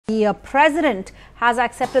The president has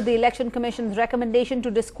accepted the Election Commission's recommendation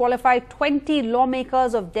to disqualify 20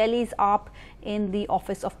 lawmakers of Delhi's AAP in the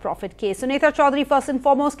Office of Profit case. So, Netha Chaudhary, first and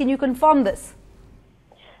foremost, can you confirm this?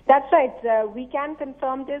 That's right. We can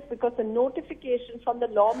confirm this because the notification from the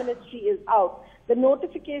Law Ministry is out. The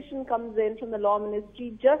notification comes in from the Law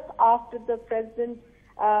Ministry just after the President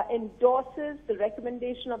endorses the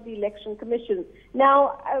recommendation of the Election Commission.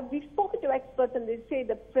 Now, we've spoken to experts and they say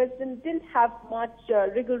the President didn't have much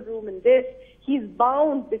wriggle room in this. He's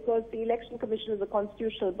bound because the Election Commission is a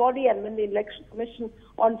constitutional body, and when the Election Commission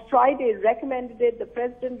on Friday recommended it, the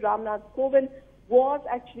President, Ram Nath Kovind, was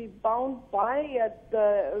actually bound by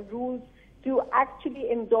the rules to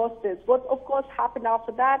actually endorse this. What, of course, happened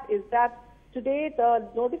after that is that today the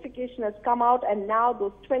notification has come out and now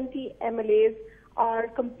those 20 MLAs are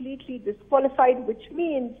completely disqualified, which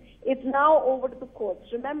means it's now over to the courts.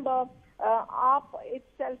 Remember, AAP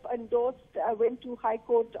itself endorsed, went to High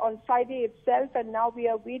Court on Friday itself, and now we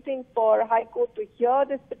are waiting for High Court to hear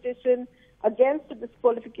this petition against the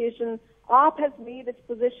disqualification. AAP has made its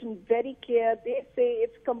position very clear. They say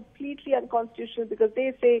it's completely unconstitutional because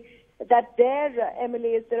they say that their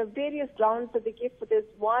MLAs, there are various grounds that they give for this.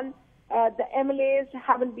 One, the MLAs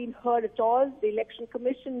haven't been heard at all. The Election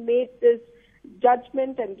Commission made this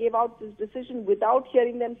judgment and gave out this decision without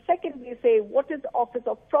hearing them. Second, they say, what is the Office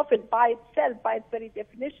of Profit by itself, by its very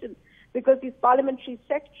definition? Because these parliamentary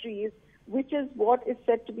secretaries, which is what is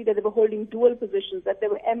said to be that they were holding dual positions, that they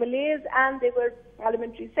were MLAs and they were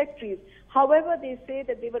parliamentary secretaries. However, they say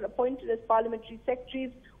that they were appointed as parliamentary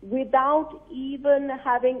secretaries without even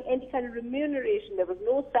having any kind of remuneration. There was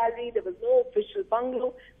no salary, there was no official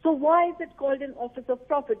bungalow. So why is it called an Office of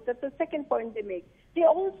Profit? That's the second point they make. They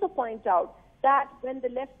also point out that when the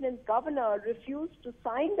Lieutenant Governor refused to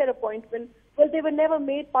sign their appointment, well, they were never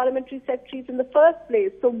made parliamentary secretaries in the first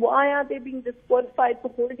place. So why are they being disqualified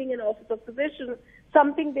for holding an office of position,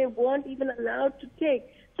 something they weren't even allowed to take?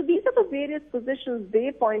 So these are the various positions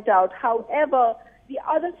they point out. However, the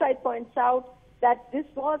other side points out that this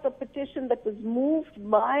was a petition that was moved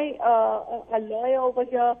by a lawyer over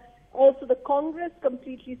here. Also, the Congress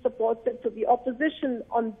completely supports it. So the opposition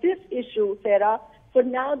on this issue, Sarah, for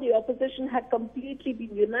now, the opposition had completely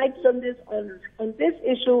been united on this. On this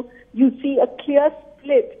issue, you see a clear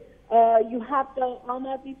split. You have the Aam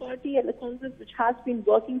Aadmi Party and the Congress, which has been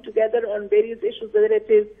working together on various issues, whether it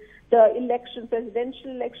is the election,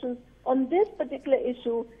 presidential elections. On this particular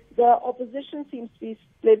issue, the opposition seems to be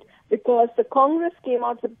split because the Congress came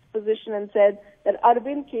out with its position and said that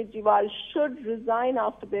Arvind Kejriwal should resign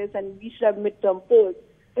after this and we should have midterm polls.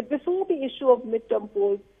 But before the issue of midterm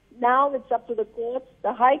polls, now it's up to the courts,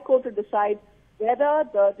 the High Court, to decide whether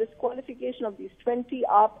the disqualification of these 20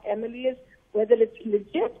 AAP MLAs, whether it's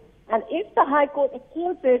legit. And if the High Court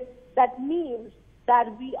upholds it, that means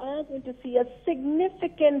that we are going to see a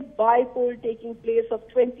significant by-poll taking place of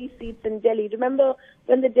 20 seats in Delhi. Remember,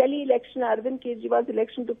 when the Delhi election, Arvind Kejriwal's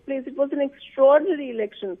election took place, it was an extraordinary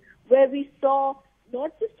election where we saw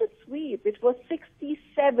not just a sweep, it was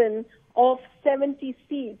 67 of 70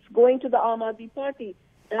 seats going to the Aam Aadmi Party.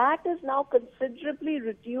 That is now considerably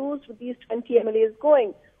reduced with these 20 MLAs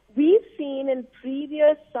going. We've seen in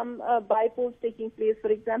previous some by-polls taking place, for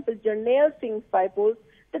example, Jarnail Singh's by-polls,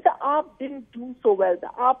 that the AAP didn't do so well. The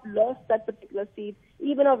AAP lost that particular seat.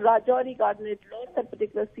 Even of Rajouri Garden, it lost that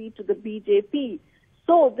particular seat to the BJP.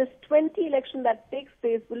 So this 20 election that takes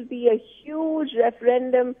place will be a huge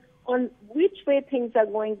referendum on which way things are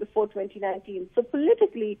going before 2019. So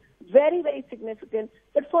politically, very, very significant.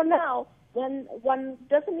 But for now, one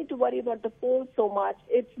doesn't need to worry about the polls so much.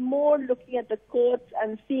 It's more looking at the courts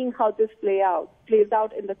and seeing how this plays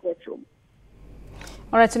out in the courtroom.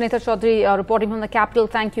 All right, so Netha Chaudhary reporting from the capital.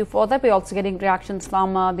 Thank you for that. We're also getting reactions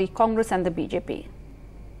from the Congress and the BJP.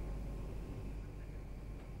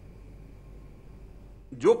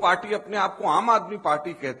 जो party अपने आप को आम आदमी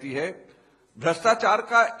party कहती है, भ्रष्टाचार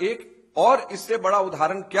का एक और इससे बड़ा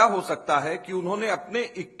उदाहरण क्या हो सकता है कि उन्होंने अपने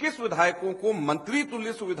 21 विधायकों को मंत्री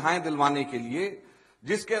तुल्य सुविधाएं दिलवाने के लिए,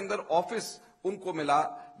 जिसके अंदर ऑफिस उनको मिला,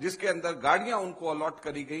 जिसके अंदर गाड़ियां उनको अलॉट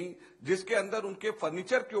करी गई, जिसके अंदर उनके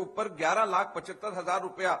फर्नीचर के ऊपर 11,75,000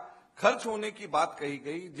 रुपया खर्च होने की बात कही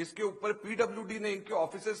गई, जिसके ऊपर पीडब्ल्यूडी ने इनके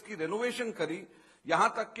ऑफिसेस की रेनोवेशन करी, यहां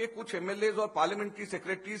तक के कुछ एमएलएज और पार्लियामेंट्री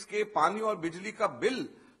सेक्रेटरीज के पानी और बिजली का बिल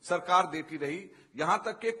सरकार देती रही, यहां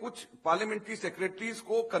तक के कुछ पार्लियामेंट्री सेक्रेटरीज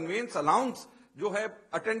को कन्वेंस अलाउंस जो है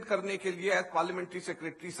अटेंड करने के लिए एज पार्लियामेंट्री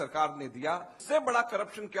सेक्रेटरी सरकार ने दिया। इससे बड़ा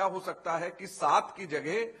करप्शन क्या हो सकता है कि 7 की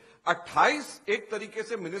जगह 28 एक तरीके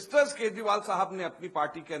से मिनिस्टर्स केजरीवाल साहब ने अपनी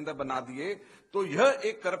पार्टी के अंदर बना दिए। तो यह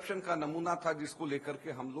एक करप्शन का नमूना था जिसको लेकर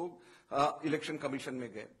के हम लोग इलेक्शन कमीशन में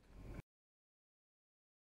गए।